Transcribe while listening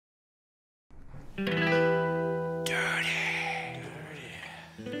Dirty,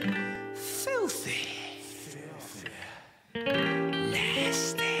 filthy,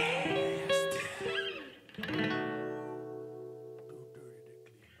 nasty.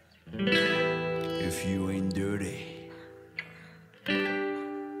 If you ain't dirty,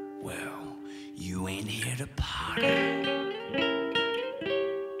 well, you ain't here to party.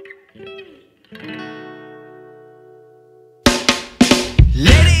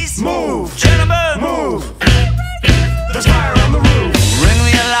 Ladies, move! Gentlemen, move! There's fire on the roof. Ring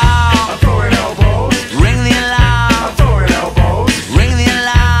the alarm. I'm throwing elbows. Ring the alarm. I'm throwing elbows. Ring the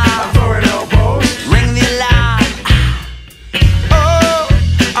alarm. I'm throwing elbows. Ring the alarm. Oh,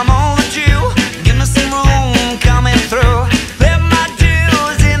 I'm overdue. Give me some room coming through. Let my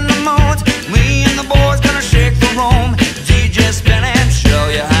dues in the mood. Me and the boys gonna shake the room. DJ spinning, show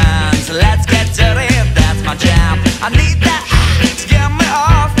your hands. Let's get dirty, that's my jam. I need that to get me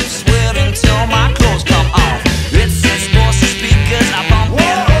off. Sweating till my clothes come off. It's exposed to speakers, I bump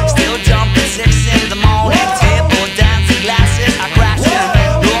in. Still jumping 6 in the morning. Table dancing, glasses are crashing.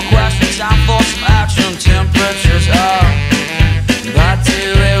 No question, time for some action. Temperatures up, about to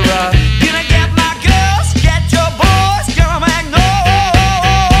erupt. Gonna get my girls, get your boys. Gonna make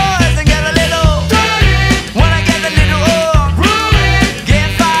noise and get a little dirty. Wanna get a little rude. Get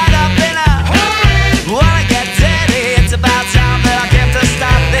fired up in a hurry. Wanna get dirty. It's about time that I came to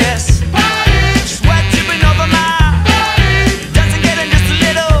stop this. Sweat dripping over my body. Doesn't get in just a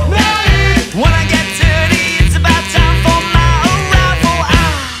little. Wanna get dirty. It's about time for my arrival.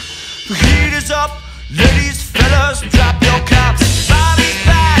 The heat is up. Ladies, fellas, drop your caps. Bobby's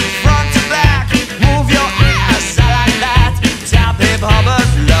back, front to back. Move your ass, I like that. Top hip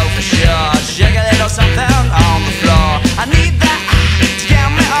hoppers, low for sure. Shake a little something on the floor. I need that to get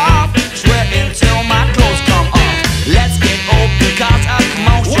me off. Sweating till my clothes come off. Let's get open, cause a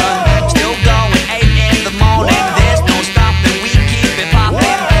commotion. Still going 8 in the morning. There's no stopping, we keep it popping.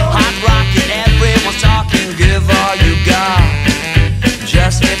 Hot rocking, everyone's talking. Give all you got.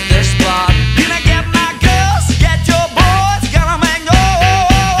 Just hit the spot. Gonna get my girls, get your boys. Gonna make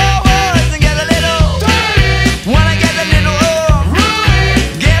noise and get a little dirty. Wanna get a little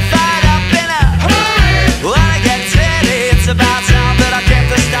rude. Get fired up in a hurry. Wanna get dirty. It's about time that I came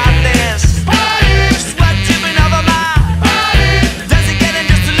to stop this. Sweat dripping over my body. Doesn't get in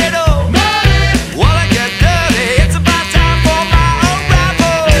just a little. Wanna get dirty. It's about time for my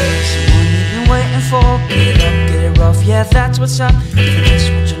arrival. Someone you've been waiting for. Get it up, get it rough. Yeah, that's what's up. You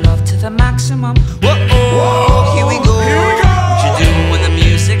just want your love to the maximum. Whoa, here we go. What you do when the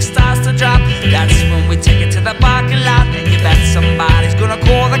music starts to drop? That's when we take it to the parking lot. And you bet somebody's gonna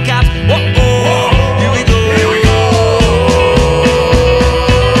call the cops. Whoa, here we go.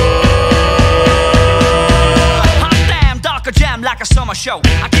 Hot damn, darker jam like a summer show.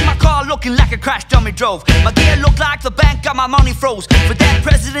 I keep my car looking like a crash dummy drove. My gear look like the bank got my money froze. For dead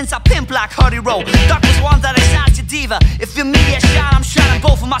presidents I pimp like Huddy Rowe. Dark was one that excites your diva. If you're me, shine, I'm shining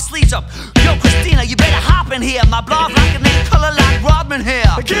both of my sleeves up. Yo, Christina, you better hop in here. My blood like a name color like Rodman here.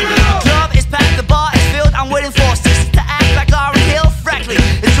 Give it